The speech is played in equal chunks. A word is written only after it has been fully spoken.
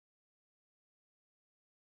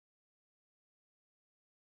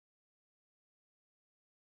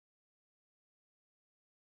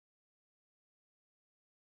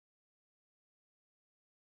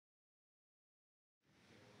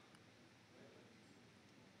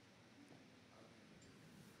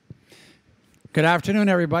Good afternoon,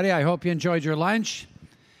 everybody. I hope you enjoyed your lunch.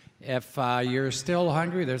 If you're still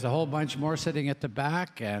hungry, there's a whole bunch more sitting at the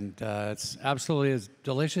back, and it's absolutely as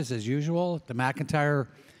delicious as usual at the McIntyre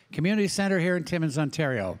Community Centre here in Timmins,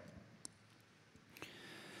 Ontario.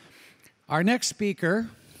 Our next speaker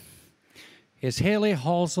is Hayley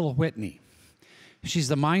Halsall-Whitney. She's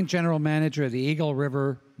the mine general manager of the Eagle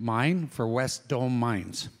River Mine for Wesdome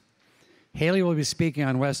Mines. Hayley will be speaking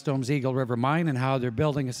on Wesdome's Eagle River Mine and how they're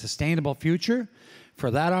building a sustainable future for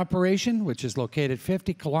that operation, which is located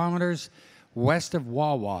 50 kilometers west of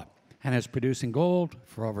Wawa and is producing gold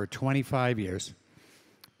for over 25 years.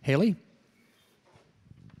 Hayley?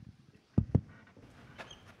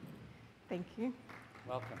 Thank you.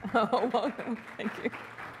 Welcome. Oh, welcome. Thank you.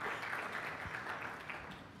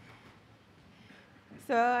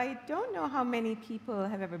 So I don't know how many people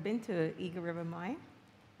have ever been to Eagle River Mine.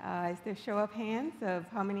 Is there a show of hands of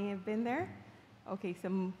how many have been there? Okay,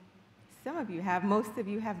 some of you have, most of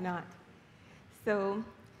you have not. So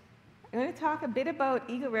I'm going to talk a bit about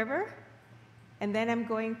Eagle River, and then I'm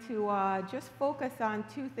going to just focus on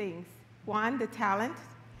two things. One, the talent,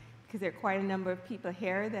 because there are quite a number of people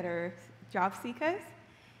here that are job seekers,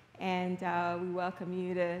 and we welcome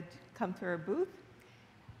you to come to our booth.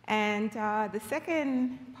 And the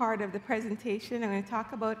second part of the presentation, I'm going to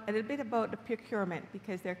talk about a little bit about the procurement,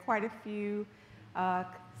 because there are quite a few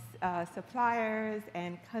suppliers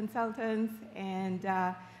and consultants and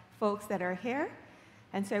folks that are here.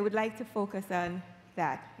 And so I would like to focus on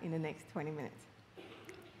that in the next 20 minutes.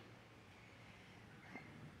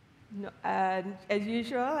 No, as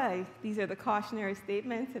usual, these are the cautionary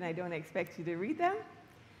statements, and I don't expect you to read them.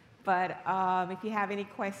 But if you have any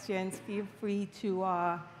questions, feel free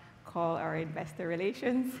to call our investor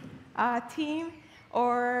relations team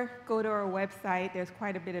or go to our website. There's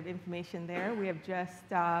quite a bit of information there. We have just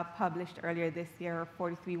published earlier this year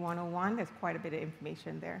 43101. There's quite a bit of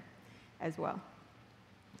information there as well.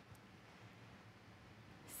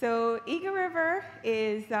 So Eagle River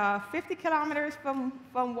is 50 kilometers from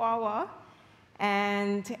Wawa,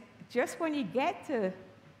 and just when you get to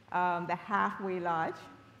the halfway lodge,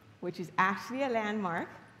 which is actually a landmark,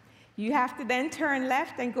 you have to then turn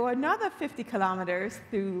left and go another 50 kilometers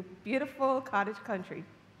through beautiful cottage country.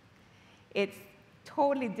 It's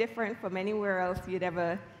totally different from anywhere else you'd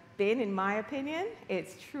ever been, in my opinion.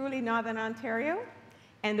 It's truly Northern Ontario,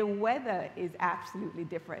 and the weather is absolutely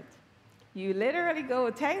different. You literally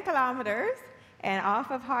go 10 kilometers and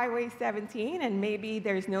off of Highway 17, and maybe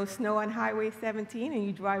there's no snow on Highway 17, and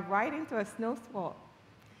you drive right into a snowstorm.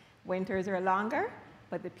 Winters are longer,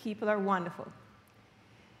 but the people are wonderful.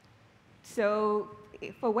 So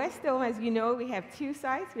for Wesdome, as you know, we have two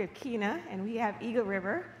sites. We have Kena and we have Eagle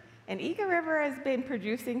River. And Eagle River has been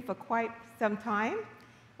producing for quite some time.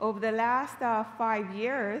 Over the last 5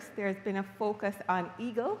 years, there's been a focus on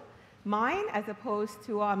Eagle Mine as opposed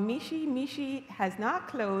to Mishi. Mishi has not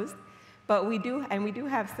closed, but we do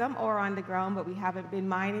have some ore on the ground, but we haven't been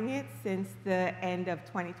mining it since the end of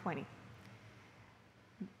 2020.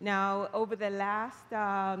 Now, over the last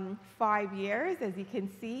 5 years, as you can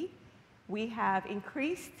see, we have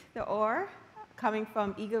increased the ore coming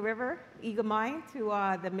from Eagle River, Eagle Mine to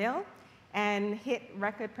the mill, and hit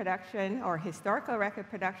record production, or historical record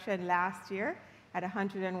production, last year at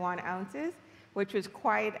 101 ounces, which was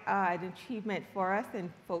quite an achievement for us, and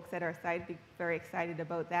folks at our site be very excited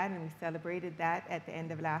about that, and we celebrated that at the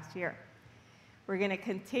end of last year. We're going to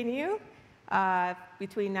continue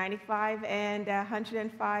between 95 and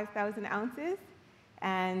 105,000 ounces,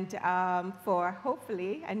 and for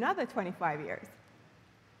hopefully another 25 years.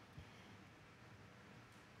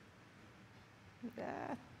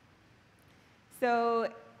 So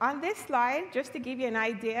on this slide, just to give you an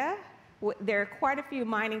idea, there are quite a few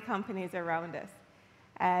mining companies around us,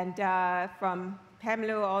 and from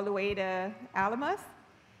Pamela all the way to Alamos.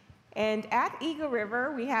 And at Eagle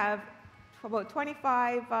River, we have about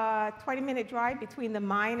 20-minute drive between the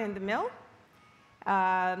mine and the mill.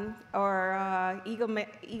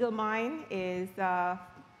 Eagle Mine is,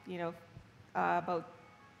 about,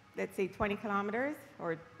 let's say, 20 kilometers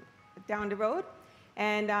or down the road,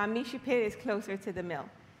 and Mishi Pit is closer to the mill.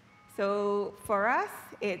 So for us,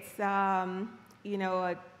 it's,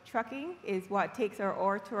 trucking is what takes our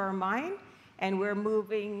ore to our mine, and we're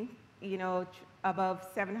moving, above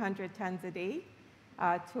 700 tons a day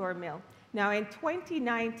to our mill. Now, in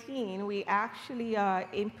 2019, we actually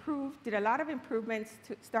started to do a lot of improvements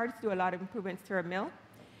to our mill,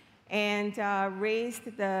 and raised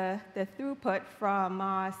the throughput from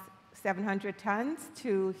 700 tons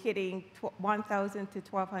to hitting 1,000 to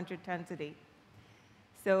 1,200 tons a day.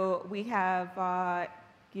 So we have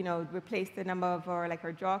replaced a number of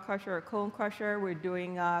our jaw crusher or cone crusher. We're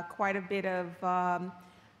doing quite a bit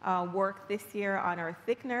of work this year on our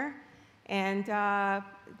thickener. And,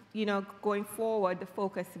 going forward, the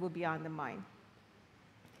focus will be on the mine.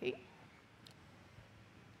 Okay.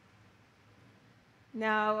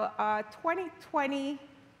 Now,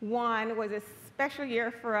 2021 was a special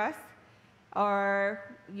year for us.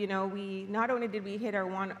 We not only did we hit our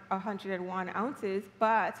 101 ounces,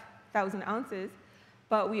 1,000 ounces,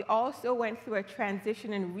 but we also went through a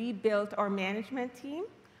transition and rebuilt our management team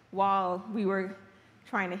while we were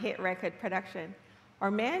trying to hit record production.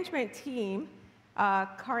 Our management team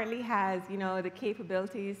currently has, the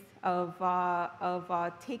capabilities of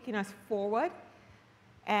taking us forward,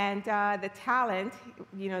 and the talent,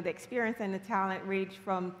 the experience and the talent range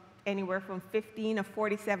from anywhere from 15 to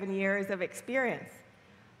 47 years of experience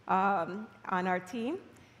on our team.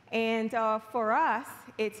 And for us,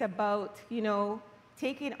 it's about,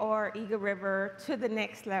 taking our Eagle River to the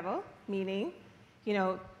next level, meaning,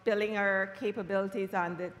 building our capabilities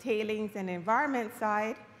on the tailings and environment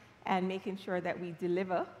side and making sure that we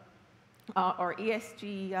deliver our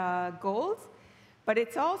ESG goals. But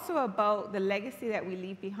it's also about the legacy that we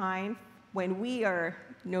leave behind when we are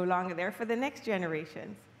no longer there for the next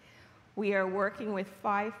generations. We are working with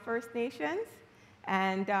 5 First Nations,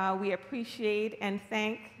 and we appreciate and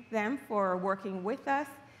thank them for working with us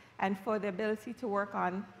and for the ability to work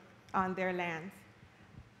on their lands.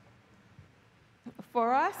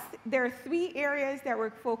 For us, there are 3 areas that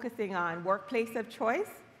we're focusing on: workplace of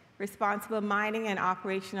choice, responsible mining, and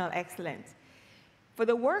operational excellence. For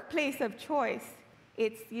the workplace of choice,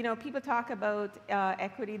 it's, people talk about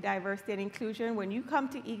equity, diversity, and inclusion. When you come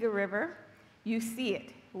to Eagle River, you see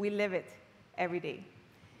it. We live it every day.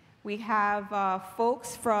 We have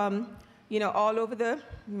folks from, all over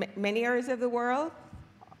many areas of the world,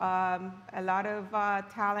 a lot of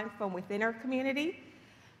talent from within our community,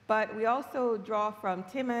 but we also draw from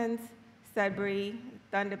Timmins, Sudbury,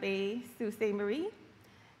 Thunder Bay, Sault Ste. Marie,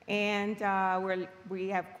 and we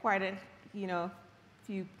have quite a,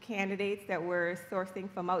 few candidates that we're sourcing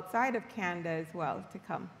from outside of Canada as well to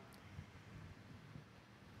come.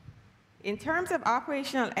 In terms of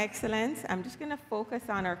operational excellence, I'm just going to focus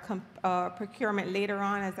on our procurement later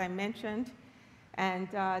on, as I mentioned, and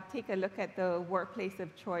take a look at the workplace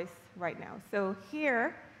of choice right now. So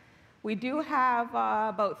here, we do have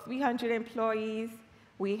about 300 employees.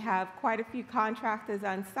 We have quite a few contractors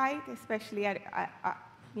on site, especially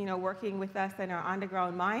working with us in our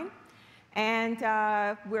underground mine. And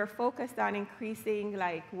we're focused on increasing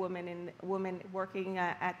women working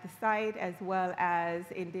at the site, as well as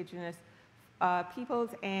Indigenous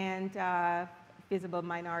peoples and visible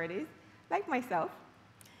minorities, like myself.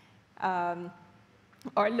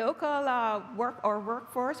 Our local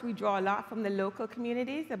workforce, we draw a lot from the local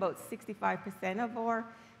communities. About 65% of our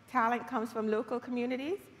talent comes from local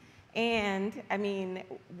communities. And,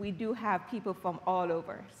 we do have people from all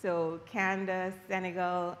over. So Canada,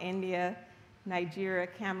 Senegal, India, Nigeria,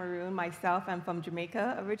 Cameroon. Myself, I'm from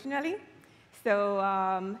Jamaica originally. So,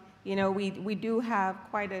 we do have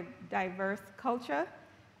quite a diverse culture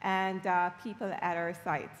and people at our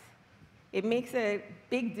sites. It makes a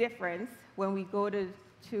big difference when we go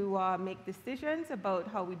to make decisions about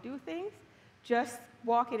how we do things. Just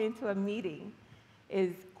walking into a meeting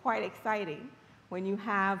is quite exciting when you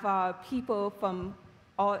have people from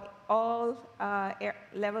all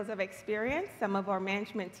levels of experience. Some of our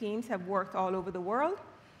management teams have worked all over the world.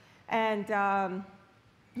 And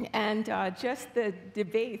just the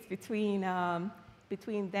debates between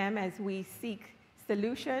them as we seek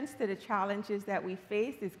solutions to the challenges that we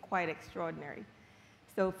face is quite extraordinary.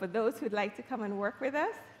 So for those who'd like to come and work with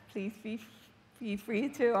us, please be free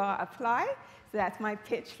to apply. So that's my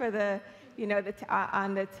pitch for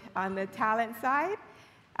on the talent side.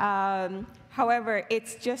 However,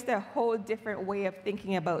 it's just a whole different way of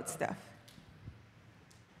thinking about stuff.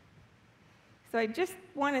 So I just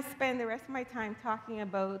want to spend the rest of my time talking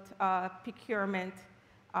about procurement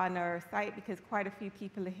on our site, because quite a few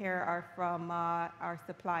people here are from our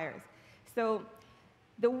suppliers. So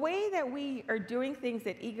the way that we are doing things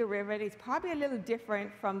at Eagle River is probably a little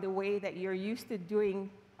different from the way that you're used to doing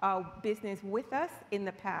business with us in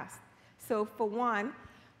the past. So for one,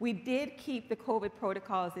 we did keep the COVID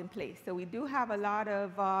protocols in place. So we do have a lot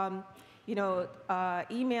of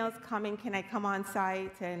emails coming: can I come on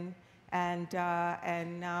site, and can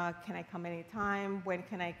I come anytime, when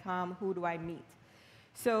can I come, who do I meet?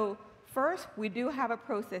 So first, we do have a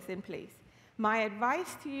process in place. My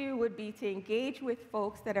advice to you would be to engage with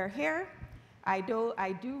folks that are here. I do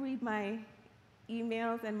read my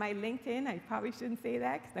emails and my LinkedIn. I probably shouldn't say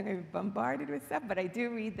that because I'm going to be bombarded with stuff, but I do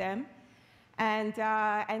read them. And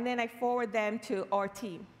then I forward them to our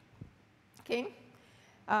team. Okay?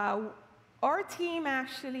 Our team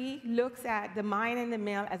actually looks at the mine and the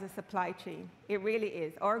mill as a supply chain. It really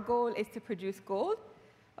is. Our goal is to produce gold.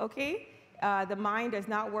 Okay? The mine does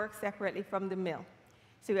not work separately from the mill.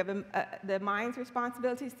 So we have the mine's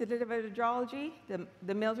responsibility is to deliver the geology,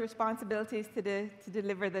 the mill's responsibility is to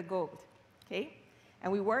deliver the gold, okay?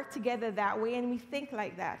 And we work together that way, and we think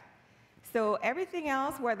like that. So everything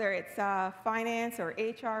else, whether it's finance or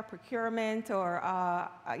HR, procurement, or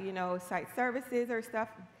site services or stuff,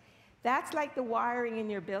 that's like the wiring in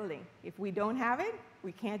your building. If we don't have it,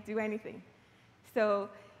 we can't do anything. So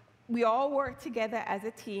we all work together as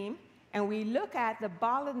a team, and we look at the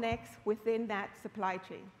bottlenecks within that supply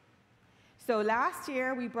chain. So last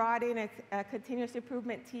year, we brought in a continuous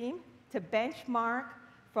improvement team to benchmark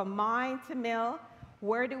from mine to mill.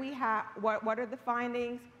 Where do we have, what are the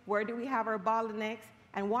findings? Where do we have our bottlenecks?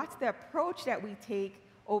 And what's the approach that we take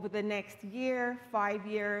over the next year, 5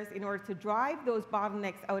 years, in order to drive those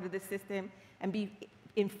bottlenecks out of the system and be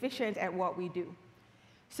efficient at what we do?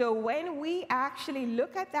 So when we actually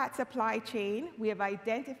look at that supply chain, we have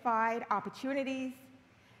identified opportunities,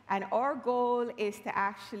 and our goal is to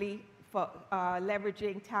actually,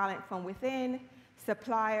 leveraging talent from within,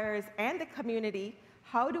 suppliers, and the community,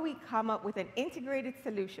 how do we come up with an integrated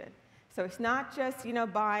solution? So it's not just,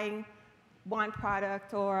 buying one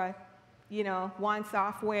product or, one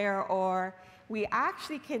software, or we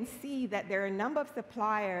actually can see that there are a number of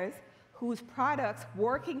suppliers whose products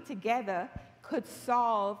working together could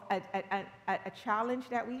solve a challenge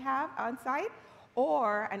that we have on site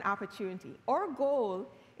or an opportunity. Our goal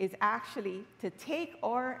is actually to take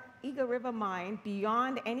our Eagle River mine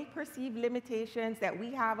beyond any perceived limitations that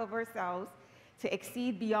we have of ourselves to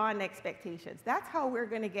exceed beyond expectations. That's how we're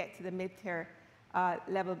going to get to the mid-tier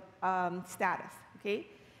level status, okay?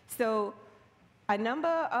 So a number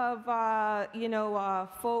of,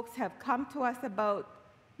 folks have come to us about,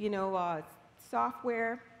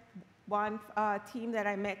 software. One team that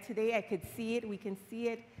I met today, I could see it, we can see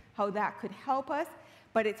it, how that could help us,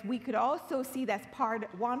 but we could also see that's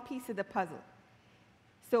one piece of the puzzle.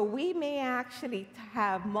 So we may actually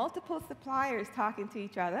have multiple suppliers talking to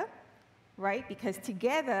each other, right? Because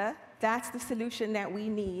together, that's the solution that we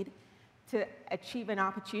need to achieve an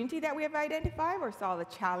opportunity that we have identified or solve a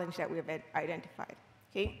challenge that we have identified,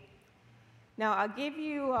 okay? Now, I'll give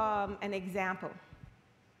you an example.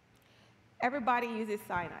 Everybody uses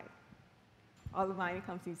cyanide. All the mining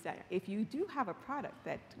companies say, if you do have a product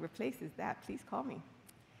that replaces that, please call me.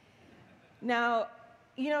 Now,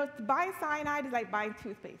 buying cyanide is like buying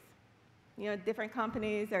toothpaste. Different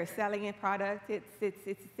companies are selling a product. It's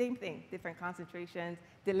the same thing, different concentrations,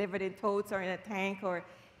 delivered in totes or in a tank,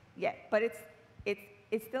 but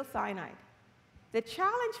it's still cyanide. The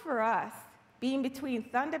challenge for us, being between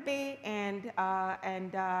Thunder Bay and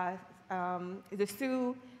the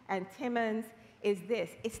Sioux and Timmins, is this.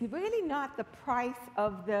 It's really not the price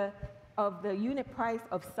of the unit price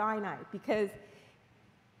of cyanide, because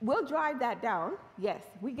we'll drive that down. Yes,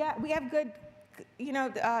 we have good,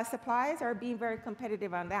 suppliers are being very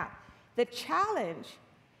competitive on that. The challenge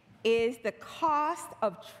is the cost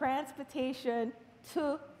of transportation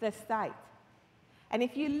to the site. And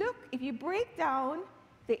if you break down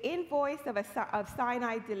the invoice of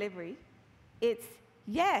cyanide delivery, it's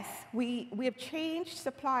yes, we have changed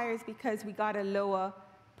suppliers because we got a lower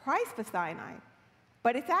price for cyanide.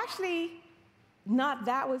 But it's actually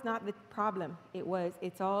that was not the problem.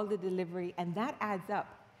 It's all the delivery, and that adds up.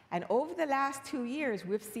 And over the last 2 years,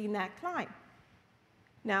 we've seen that climb.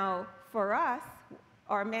 Now, for us,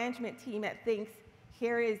 our management team thinks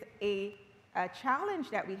here is a challenge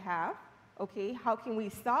that we have. Okay, how can we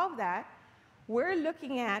solve that? We're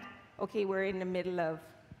looking at, okay, we're in the middle of,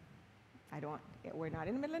 we're not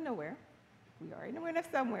in the middle of nowhere. We are in the middle of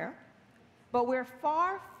somewhere. But we're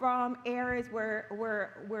far from areas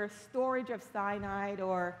where storage of cyanide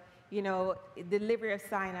or, delivery of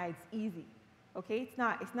cyanide is easy. Okay,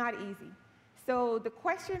 it's not easy. So the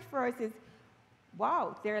question for us is,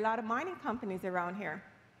 wow, there are a lot of mining companies around here.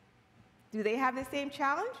 Do they have the same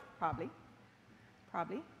challenge? Probably.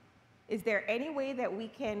 Is there any way that we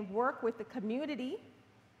can work with the community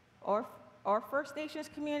or First Nations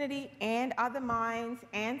community and other mines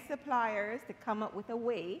and suppliers to come up with a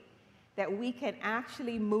way that we can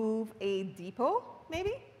actually move a depot,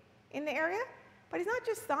 maybe, in the area? But it's not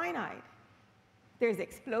just cyanide. There's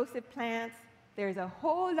explosive plants. There's a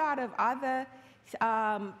whole lot of other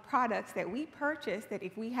products that we purchase that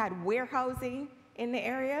if we had warehousing in the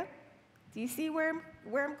area, do you see where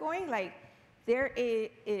I'm going? Like, there is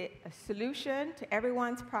a solution to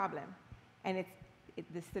everyone's problem, and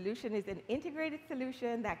the solution is an integrated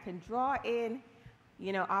solution that can draw in,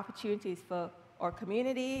 opportunities for our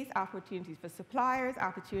communities, opportunities for suppliers,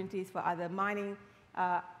 opportunities for other mining,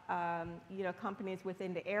 companies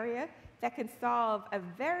within the area that can solve a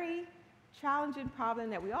very challenging problem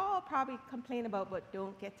that we all probably complain about but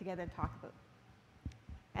don't get together and talk about.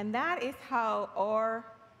 And that is how our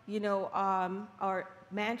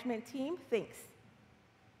management team thinks.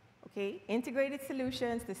 Okay, integrated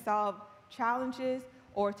solutions to solve challenges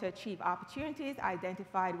or to achieve opportunities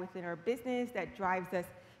identified within our business that drives us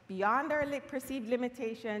beyond our perceived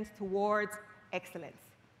limitations towards excellence.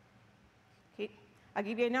 Okay, I'll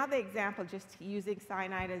give you another example, just using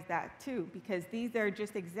cyanide as that too, because these are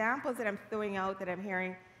just examples that I'm throwing out that I'm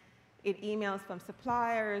hearing in emails from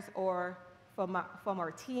suppliers or from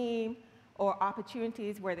our team, or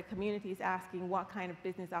opportunities where the community is asking what kind of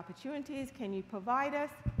business opportunities can you provide us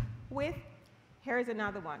with. Here's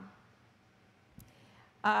another one.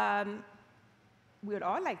 We would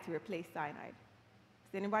all like to replace cyanide.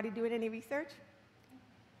 Is anybody doing any research?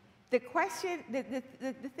 The question, the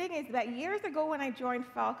thing is that years ago when I joined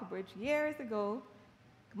Falconbridge, years ago,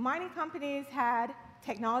 mining companies had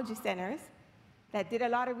technology centers that did a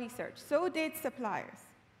lot of research. So did suppliers.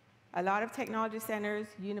 A lot of technology centers,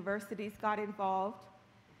 universities got involved.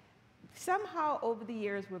 Somehow over the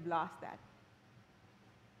years we've lost that.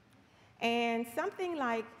 And something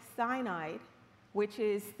like cyanide, which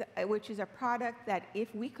is a product that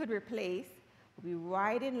if we could replace, would be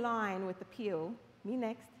right in line with the PO. Me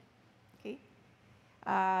next. Okay.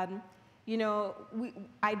 I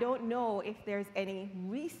don't know if there's any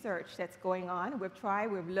research that's going on. We've tried,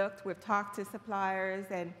 we've looked, we've talked to suppliers,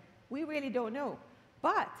 and we really don't know.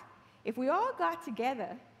 But if we all got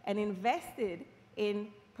together and invested in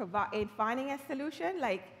finding a solution,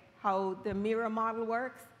 like how the mirror model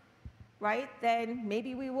works, right, then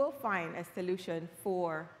maybe we will find a solution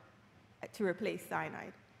to replace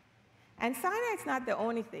cyanide. And cyanide's not the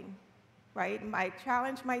only thing, right? I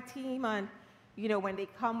challenge my team on, when they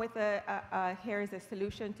come with here's a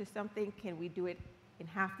solution to something, can we do it in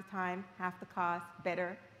half the time, half the cost,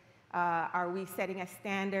 better? Are we setting a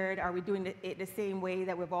standard? Are we doing it the same way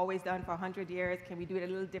that we've always done for 100 years? Can we do it a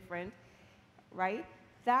little different, right?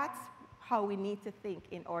 That's how we need to think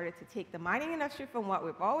in order to take the mining industry from what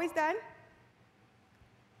we've always done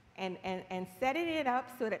and setting it up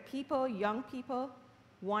so that young people,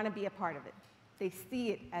 want to be a part of it. They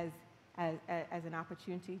see it as an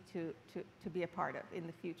opportunity to be a part of in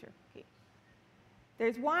the future. Okay.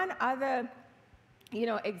 There's one other,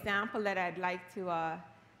 example that I'd like to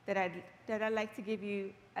that I'd like to give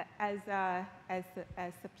you as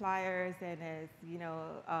suppliers and as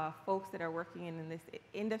folks that are working in this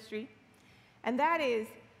industry, and that is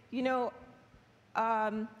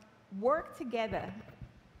work together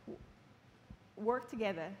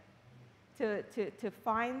to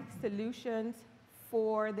find solutions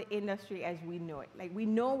for the industry as we know it. Like, we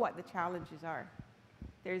know what the challenges are.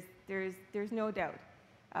 There's no doubt.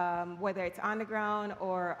 Whether it's on the ground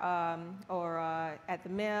or at the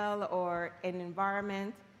mill or in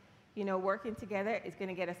environment, working together is going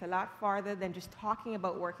to get us a lot farther than just talking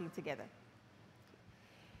about working together.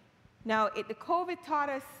 Now, the COVID taught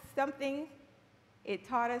us something. It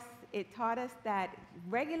taught us that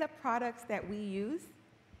regular products that we use,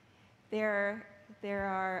 there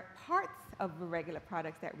are parts of the regular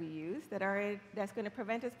products that we use that's going to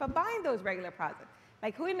prevent us from buying those regular products.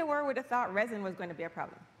 Like, who in the world would have thought resin was going to be a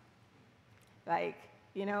problem? Like,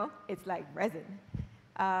 it's like resin.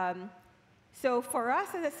 So for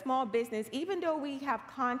us as a small business, even though we have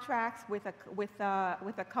contracts with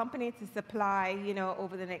a company to supply,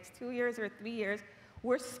 over the next 2 years or 3 years,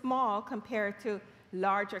 we're small compared to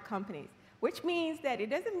larger companies, which means that it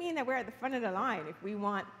doesn't mean that we're at the front of the line if we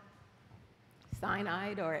want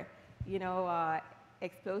cyanide or,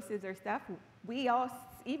 explosives or stuff.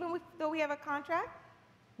 Even though we have a contract,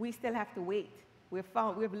 we still have to wait.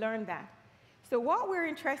 We've learned that. So what we're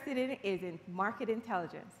interested in is in market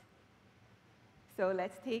intelligence. So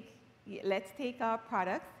let's take a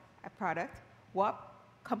product, what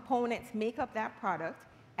components make up that product,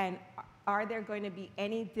 and are there going to be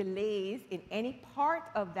any delays in any part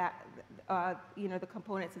of that, the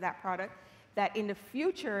components of that product that in the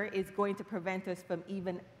future is going to prevent us from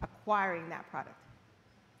even acquiring that product?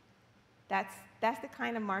 That's the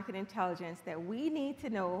kind of market intelligence that we need to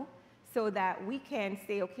know so that we can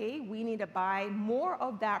say, okay, we need to buy more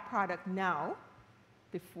of that product now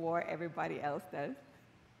before everybody else does,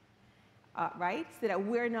 right? So that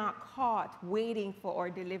we're not caught waiting for our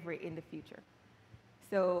delivery in the future.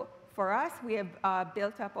 So for us, we have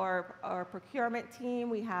built up our procurement team.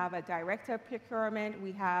 We have a director of procurement.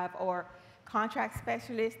 We have our contract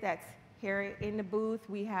specialist that's here in the booth.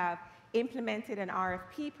 We have implemented an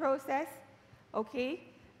RFP process, okay?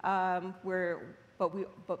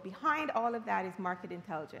 But behind all of that is market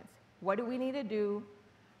intelligence. What do we need to do?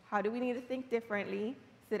 How do we need to think differently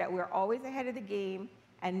so that we're always ahead of the game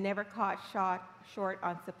and never caught short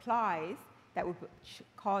on supplies that would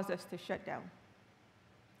cause us to shut down?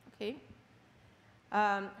 Okay.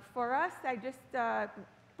 For us, I just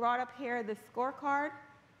brought up here the scorecard.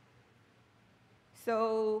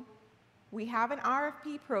 So we have an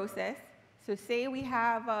RFP process. So say we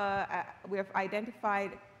have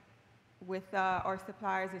identified with our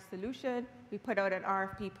suppliers a solution. We put out an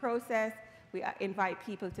RFP process. We invite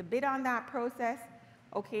people to bid on that process.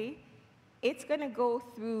 Okay. It's going to go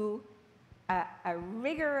through a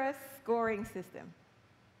rigorous scoring system.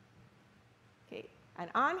 Okay. And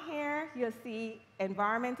on here, you'll see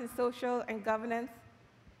environment and social and governance.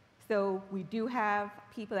 So we do have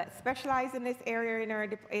people that specialize in this area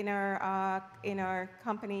in our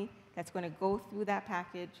company that's going to go through that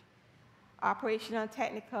package. Operational,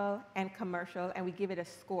 technical, and commercial, and we give it a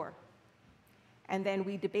score. And then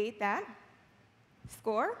we debate that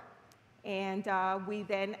score, and we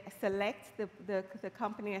then select the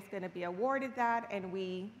company that's going to be awarded that, and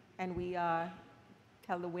we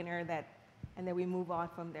tell the winner that, and then we move on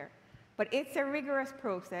from there. But it's a rigorous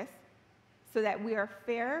process so that we are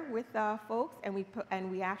fair with folks,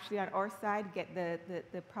 and we actually on our side get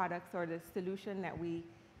the products or the solution that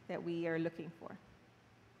we are looking for.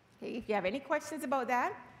 Okay, if you have any questions about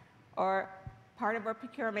that, or part of our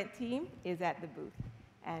procurement team is at the booth,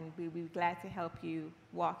 and we'll be glad to help you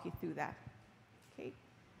walk you through that. Okay,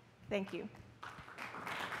 thank you.